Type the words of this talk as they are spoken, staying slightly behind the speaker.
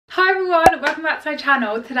Hi everyone, welcome back to my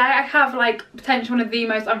channel. Today I have like potentially one of the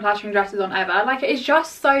most unflattering dresses on ever. Like, it is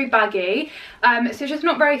just so baggy, so it's just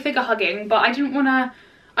not very figure hugging, but I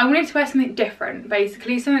wanted to wear something different,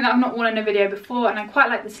 basically something that I've not worn in a video before, and I quite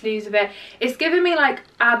like the sleeves of it. It's giving me like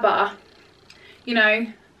ABBA, you know,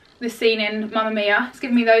 the scene in Mamma Mia. It's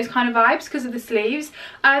giving me those kind of vibes because of the sleeves.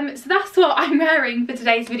 So that's what I'm wearing for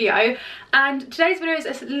today's video, and today's video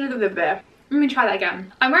is a little bit. Let me try that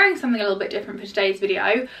again. I'm wearing something a little bit different for today's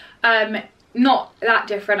video. Not that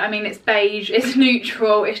different. I mean, it's beige, it's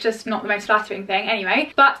neutral, it's just not the most flattering thing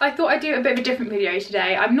anyway. But I thought I'd do a bit of a different video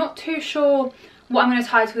today. I'm not too sure what I'm going to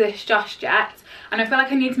title this just yet, and I feel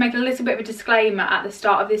like I need to make a little bit of a disclaimer at the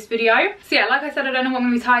start of this video. So yeah, like I said, I don't know what I'm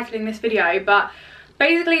going to be titling this video, but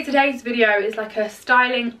basically today's video is like a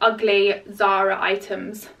styling ugly Zara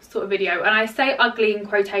items sort of video, and I say ugly in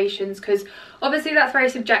quotations because obviously that's very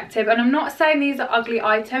subjective, and I'm not saying these are ugly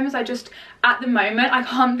items. I just, at the moment, I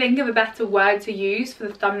can't think of a better word to use for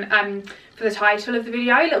the for the title of the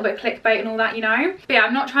video. A little bit of clickbait and all that, you know. But yeah,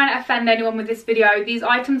 I'm not trying to offend anyone with this video. These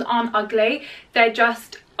items aren't ugly, they're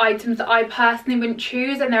just items that I personally wouldn't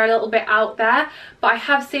choose, and they're a little bit out there, but I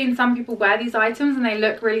have seen some people wear these items and they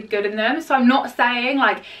look really good in them. So I'm not saying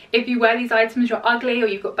like if you wear these items you're ugly or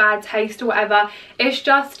you've got bad taste or whatever. It's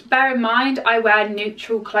just, bear in mind, I wear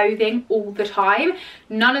neutral clothing all the time.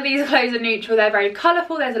 None of these clothes are neutral. They're very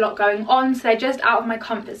colourful, there's a lot going on, so they're just out of my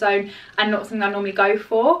comfort zone and not something I normally go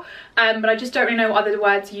for. But I just don't really know what other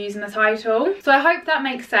words to use in the title. So I hope that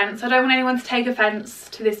makes sense. I don't want anyone to take offence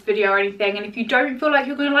to this video or anything, and if you don't feel like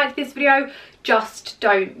you're going to like this video, just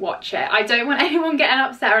don't watch it. I don't want anyone getting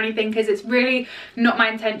upset or anything, because it's really not my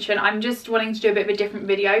intention. I'm just wanting to do a bit of a different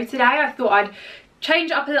video today. I thought I'd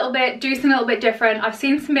change it up a little bit, do something a little bit different. I've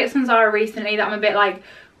seen some bits from Zara recently that I'm a bit like,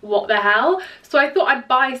 what the hell? So I thought I'd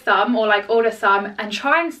buy some, or like order some, and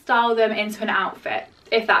try and style them into an outfit,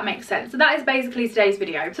 if that makes sense. So that is basically today's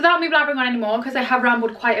video. So that won't be blabbering on anymore because I have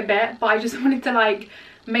rambled quite a bit, but I just wanted to like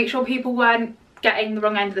make sure people weren't getting the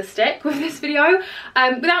wrong end of the stick with this video.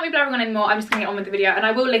 Without me blabbering on anymore, I'm just gonna get on with the video, and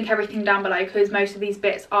I will link everything down below because most of these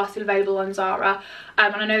bits are still available on Zara,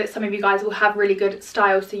 and I know that some of you guys will have really good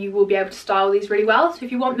style, so you will be able to style these really well. So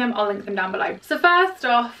if you want them, I'll link them down below. So first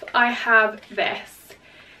off, I have this.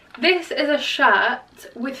 This is a shirt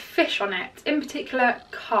with fish on it, in particular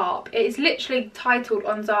carp. It is literally titled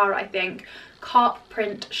on Zara, I think, carp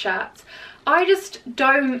print shirt. I just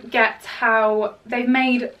don't get how they've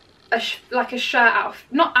made like a shirt out of,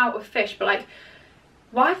 not out of fish, but like,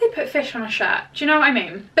 why have they put fish on a shirt? Do you know what I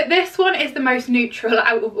mean? But this one is the most neutral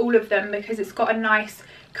out of all of them because it's got a nice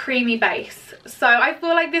creamy base. So I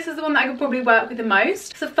feel like this is the one that I could probably work with the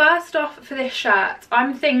most. So first off, for this shirt,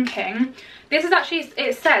 I'm thinking, this is actually,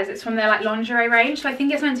 it says it's from their like lingerie range, so I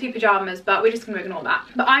think it's meant to be pyjamas, but we're just gonna ignore that.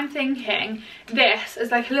 But I'm thinking this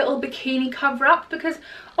as like a little bikini cover up, because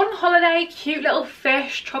on holiday, cute little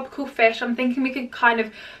fish, tropical fish, I'm thinking we could kind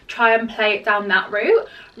of try and play it down that route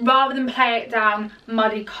rather than play it down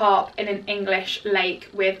muddy carp in an English lake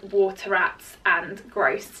with water rats and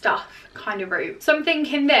gross stuff kind of route. So I'm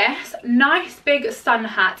thinking this nice big sun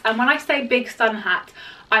hat, and when I say big sun hat,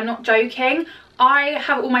 I'm not joking. I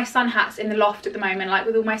have all my sun hats in the loft at the moment, like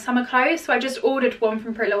with all my summer clothes, so I just ordered one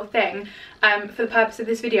from Pretty Little Thing for the purpose of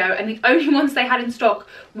this video, and the only ones they had in stock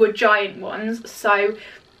were giant ones, so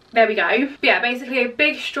there we go. But yeah, basically a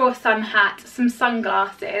big straw sun hat, some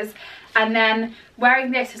sunglasses, and then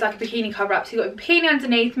wearing this is like a bikini cover up, so you've got a bikini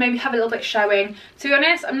underneath, maybe have a little bit showing. To be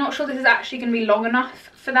honest, I'm not sure this is actually going to be long enough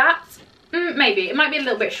for that. Maybe it might be a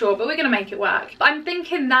little bit short, but we're gonna make it work. But I'm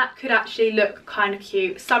thinking that could actually look kind of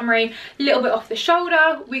cute, summery, a little bit off the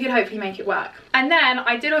shoulder. We could hopefully make it work. And then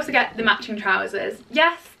I did also get the matching trousers.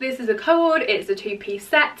 Yes, this is a co-ord, it's a two-piece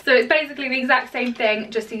set, so it's basically the exact same thing,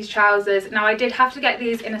 just these trousers. Now I did have to get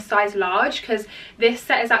these in a size large because this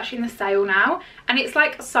set is actually in the sale now, and it's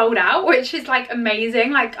like sold out, which is like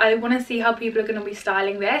amazing. Like, I want to see how people are going to be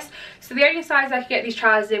styling this. So the only size I could get these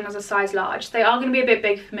trousers in was a size large. They are going to be a bit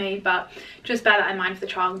big for me, but just bear that in mind for the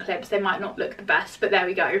trial and clips. They might not look the best, but there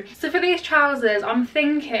we go. So for these trousers, I'm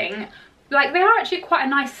thinking, like, they are actually quite a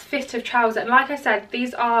nice fit of trouser, and like I said,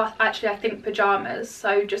 these are actually, I think, pyjamas,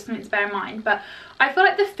 so just something to bear in mind. But I feel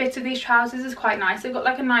like the fit of these trousers is quite nice. They've got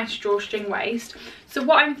like a nice drawstring waist. So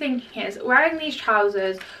what I'm thinking is wearing these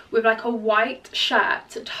trousers with like a white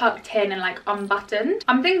shirt tucked in and like unbuttoned.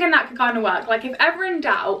 I'm thinking that could kind of work. Like, if ever in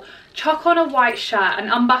doubt, chuck on a white shirt and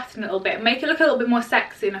unbutton it a little bit, make it look a little bit more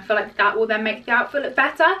sexy, and I feel like that will then make the outfit look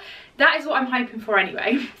better. That is what I'm hoping for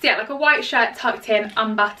anyway. So yeah, like a white shirt tucked in,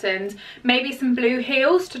 unbuttoned, maybe some blue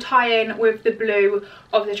heels to tie in with the blue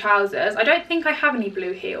of the trousers. I don't think I have any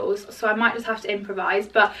blue heels, so I might just have to improvise improvise.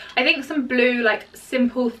 But I think some blue like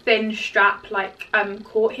simple thin strap like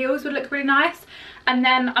court heels would look really nice. And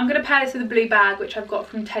then I'm going to pair this with a blue bag, which I've got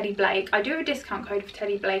from Teddy Blake. I do have a discount code for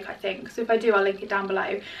Teddy Blake, I think. So if I do, I'll link it down below.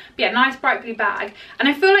 But yeah, nice bright blue bag. And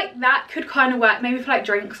I feel like that could kind of work maybe for like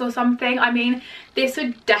drinks or something. I mean, this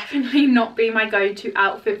would definitely not be my go-to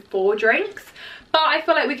outfit for drinks, but I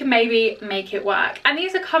feel like we can maybe make it work. And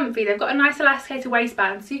these are comfy. They've got a nice elasticated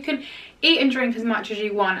waistband, so you can eat and drink as much as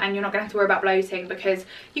you want and you're not going to have to worry about bloating because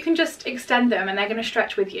you can just extend them and they're going to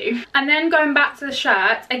stretch with you. And then going back to the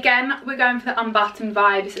shirt, again, we're going for the unbuttoned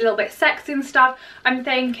vibe. It's a little bit sexy and stuff. I'm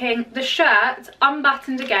thinking the shirt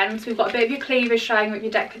unbuttoned again, so we've got a bit of your cleavage showing with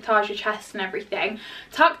your décolletage, your chest and everything,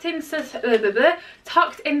 tucked into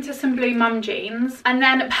some blue mum jeans, and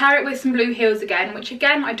then pair it with some blue heels again, which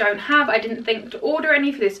again I don't have. I didn't think to order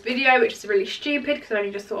any for this video, which is really stupid because I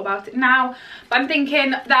only just thought about it now. But I'm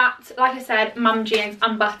thinking that, like I said, mum jeans,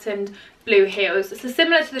 unbuttoned, blue heels. So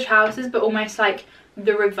similar to the trousers, but almost like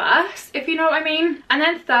the reverse, if you know what I mean. And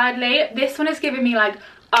then thirdly, this one is giving me like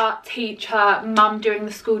art teacher, mum doing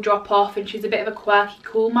the school drop off, and she's a bit of a quirky,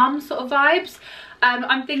 cool mum sort of vibes.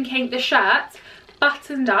 I'm thinking the shirt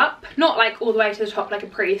buttoned up, not like all the way to the top like a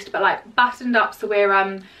priest, but like buttoned up so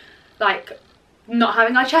we're like not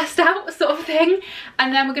having our chest out sort of thing.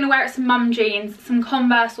 And then we're going to wear it some mum jeans, some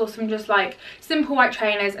Converse or some just like simple white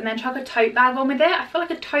trainers, and then chuck a tote bag on with it. I feel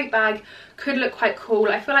like a tote bag could look quite cool.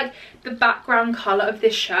 I feel like the background colour of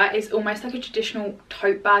this shirt is almost like a traditional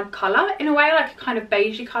tote bag colour in a way, like a kind of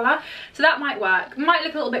beigey colour, so that might work. It might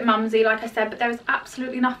look a little bit mumsy like I said, but there is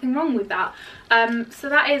absolutely nothing wrong with that. So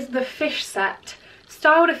that is the fish set,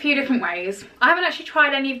 styled a few different ways. I haven't actually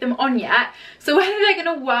tried any of them on yet, so whether they're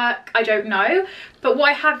going to work I don't know, but what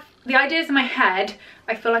I have, the ideas in my head,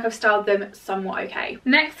 I feel like I've styled them somewhat okay.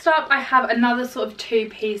 Next up, I have another sort of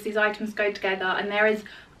two-piece. These items go together and there is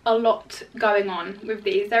a lot going on with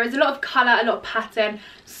these. There is a lot of colour, a lot of pattern,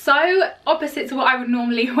 so opposite to what I would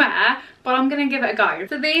normally wear, but I'm gonna give it a go.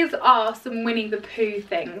 So these are some Winnie the Pooh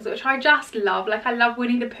things, which I just love. Like, I love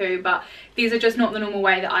Winnie the Pooh, but these are just not the normal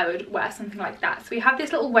way that I would wear something like that. So we have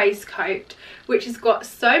this little waistcoat, which has got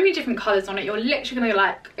so many different colours on it. You're literally gonna be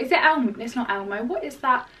like, is it Elmo? It's not Elmo. What is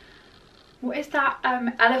that? What is that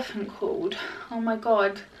elephant called? Oh my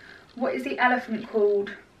god. What is the elephant called?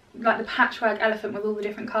 Like the patchwork elephant with all the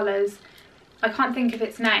different colours. I can't think of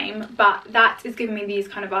its name, but that is giving me these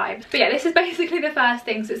kind of vibes. But yeah, this is basically the first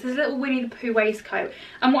thing. So it's this little Winnie the Pooh waistcoat,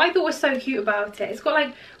 and what I thought was so cute about it, it's got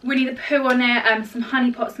like Winnie the Pooh on it, some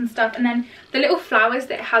honey pots and stuff, and then the little flowers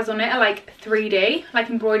that it has on it are like 3D, like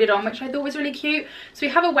embroidered on, which I thought was really cute. So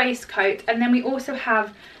we have a waistcoat, and then we also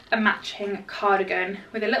have a matching cardigan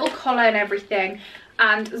with a little collar and everything.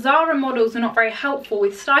 And Zara models are not very helpful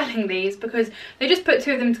with styling these because they just put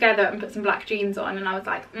two of them together and put some black jeans on, and I was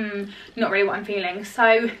like, not really what I'm feeling.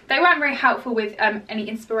 So they weren't very helpful with any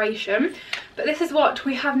inspiration. But this is what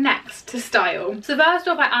we have next to style. So first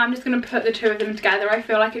off, I am just going to put the two of them together. I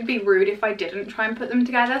feel like it'd be rude if I didn't try and put them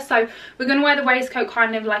together. So we're going to wear the waistcoat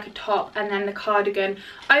kind of like a top, and then the cardigan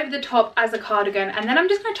over the top as a cardigan. And then I'm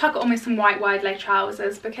just going to tuck it on with some white wide leg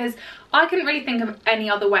trousers because I couldn't really think of any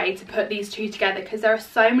other way to put these two together because there are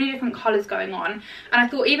so many different colours going on. And I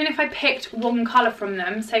thought even if I picked one colour from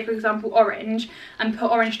them, say for example orange, and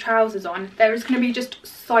put orange trousers on, there is going to be just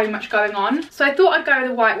so much going on. So I thought I'd go with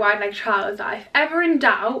the white wide leg trousers. If ever in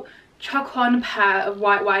doubt, chuck on a pair of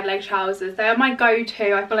white wide leg trousers. They are my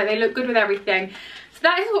go-to. I feel like they look good with everything. So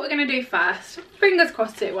that is what we're going to do first. Fingers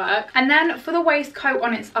crossed it works. And then for the waistcoat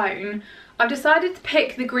on its own, I've decided to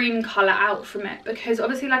pick the green colour out from it because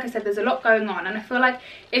obviously, like I said, there's a lot going on, and I feel like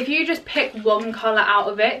if you just pick one colour out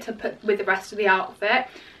of it to put with the rest of the outfit,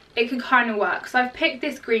 it could kind of work. So I've picked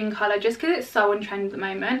this green colour just because it's so on trend at the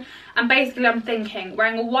moment, and basically I'm thinking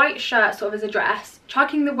wearing a white shirt sort of as a dress,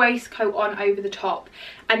 chucking the waistcoat on over the top,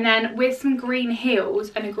 and then with some green heels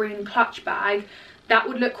and a green clutch bag, that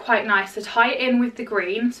would look quite nice. So tie it in with the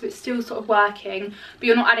green so it's still sort of working, but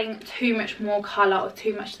you're not adding too much more colour or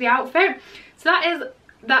too much to the outfit. So that is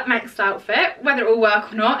that next outfit. Whether it will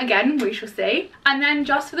work or not, again, we shall see. And then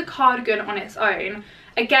just for the cardigan on its own,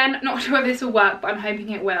 again, not sure whether this will work, but I'm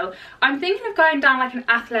hoping it will. I'm thinking of going down like an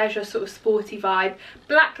athleisure sort of sporty vibe.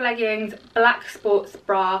 Black leggings, black sports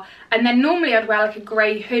bra, and then normally I'd wear like a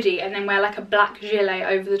grey hoodie and then wear like a black gilet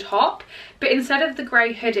over the top. But instead of the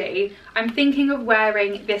grey hoodie, I'm thinking of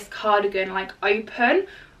wearing this cardigan like open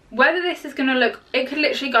Whether this is going to look, it could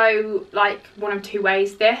literally go like one of two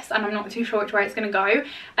ways, this, and I'm not too sure which way it's going to go.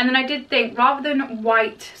 And then I did think, rather than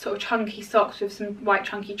white sort of chunky socks with some white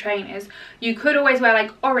chunky trainers, you could always wear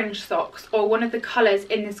like orange socks or one of the colours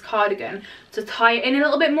in this cardigan to tie it in a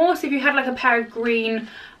little bit more. So if you had like a pair of green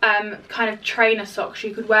kind of trainer socks,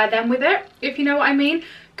 you could wear them with it, if you know what I mean.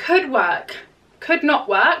 Could work, could not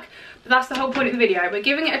work. But that's the whole point of the video. We're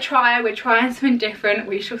giving it a try, we're trying something different,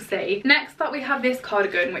 we shall see. Next up we have this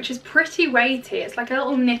cardigan, which is pretty weighty. It's like a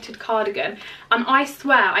little knitted cardigan, and I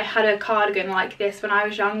swear I had a cardigan like this when I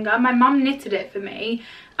was younger. My mum knitted it for me,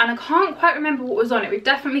 and I can't quite remember what was on it. We've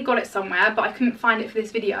definitely got it somewhere, but I couldn't find it for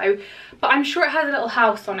this video. But I'm sure it has a little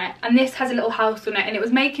house on it, and this has a little house on it, and it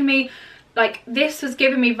was making me, like, this was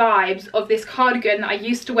giving me vibes of this cardigan that I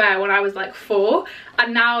used to wear when I was like 4,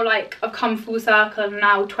 and now like I've come full circle and I'm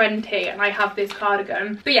now 20 and I have this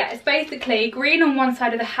cardigan. But yeah, it's basically green on one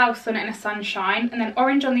side of the house on it in a sunshine, and then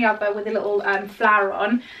orange on the other with a little flower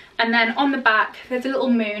on, and then on the back there's a little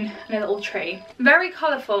moon and a little tree. Very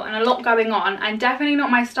colourful and a lot going on, and definitely not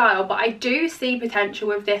my style, but I do see potential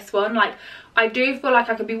with this one. Like, I do feel like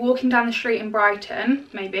I could be walking down the street in Brighton,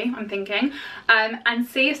 maybe, I'm thinking, and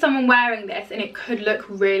see someone wearing this and it could look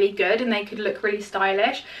really good and they could look really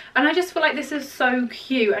stylish. And I just feel like this is so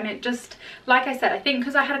cute, and it just, like I said, I think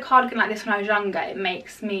because I had a cardigan like this when I was younger, it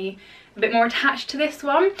makes me a bit more attached to this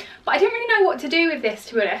one. But I didn't really know what to do with this,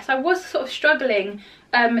 to be honest. I was sort of struggling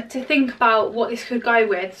to think about what this could go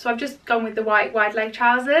with, so I've just gone with the white wide leg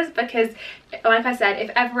trousers because, like I said,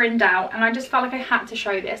 if ever in doubt, and I just felt like I had to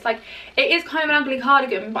show this. Like, it is kind of an ugly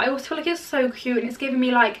cardigan, but I also feel like it's so cute, and it's giving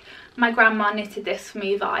me like my grandma knitted this for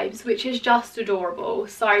me vibes, which is just adorable.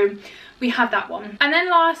 So we have that one. And then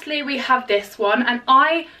lastly we have this one, and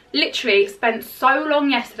I literally spent so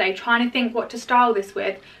long yesterday trying to think what to style this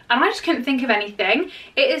with, and I just couldn't think of anything.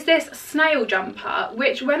 It is this snail jumper,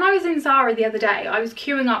 which when I was in Zara the other day, I was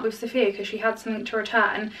queuing up with Sophia because she had something to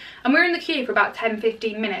return, and we were in the queue for about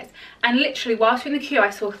 10-15 minutes, and literally whilst we were in the queue I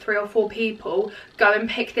saw 3 or 4 people go and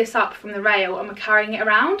pick this up from the rail and were carrying it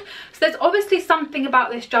around. So there's obviously something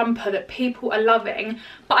about this jumper that people are loving,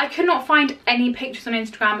 but I could not find any pictures on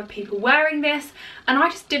Instagram of people wearing this, and I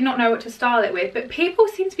just did not know what to style it with, but people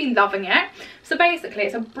seem to be loving it. So basically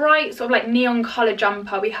it's a bright sort of like neon colour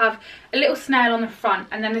jumper. We have a little snail on the front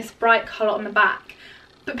and then this bright colour on the back,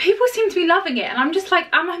 but people seem to be loving it, and I'm just like,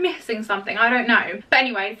 am I missing something? I don't know. But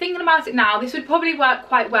anyway, thinking about it now, this would probably work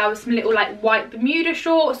quite well with some little like white Bermuda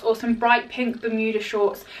shorts or some bright pink Bermuda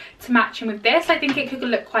shorts to match in with this. I think it could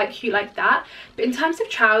look quite cute like that. But in terms of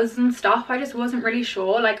trousers and stuff, I just wasn't really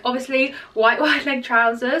sure. Like, obviously white wide leg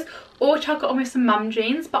trousers, or chuck it on with some mum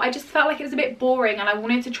jeans, but I just felt like it was a bit boring and I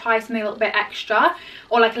wanted to try something a little bit extra,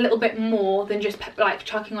 or like a little bit more than just like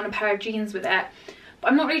chucking on a pair of jeans with it. But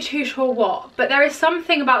I'm not really too sure what. But there is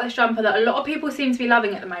something about this jumper that a lot of people seem to be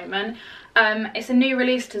loving at the moment. It's a new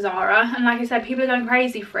release to Zara, and like I said, people are going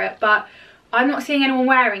crazy for it, but I'm not seeing anyone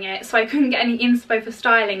wearing it, so I couldn't get any inspo for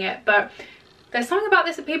styling it. But there's something about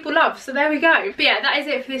this that people love, so there we go. But yeah, that is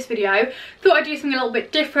it for this video. Thought I'd do something a little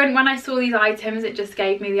bit different. When I saw these items, it just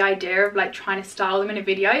gave me the idea of like trying to style them in a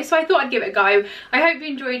video, so I thought I'd give it a go. I hope you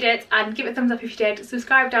enjoyed it, and give it a thumbs up if you did.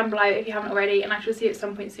 Subscribe down below if you haven't already, and I shall see you at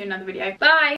some point soon in another video. Bye!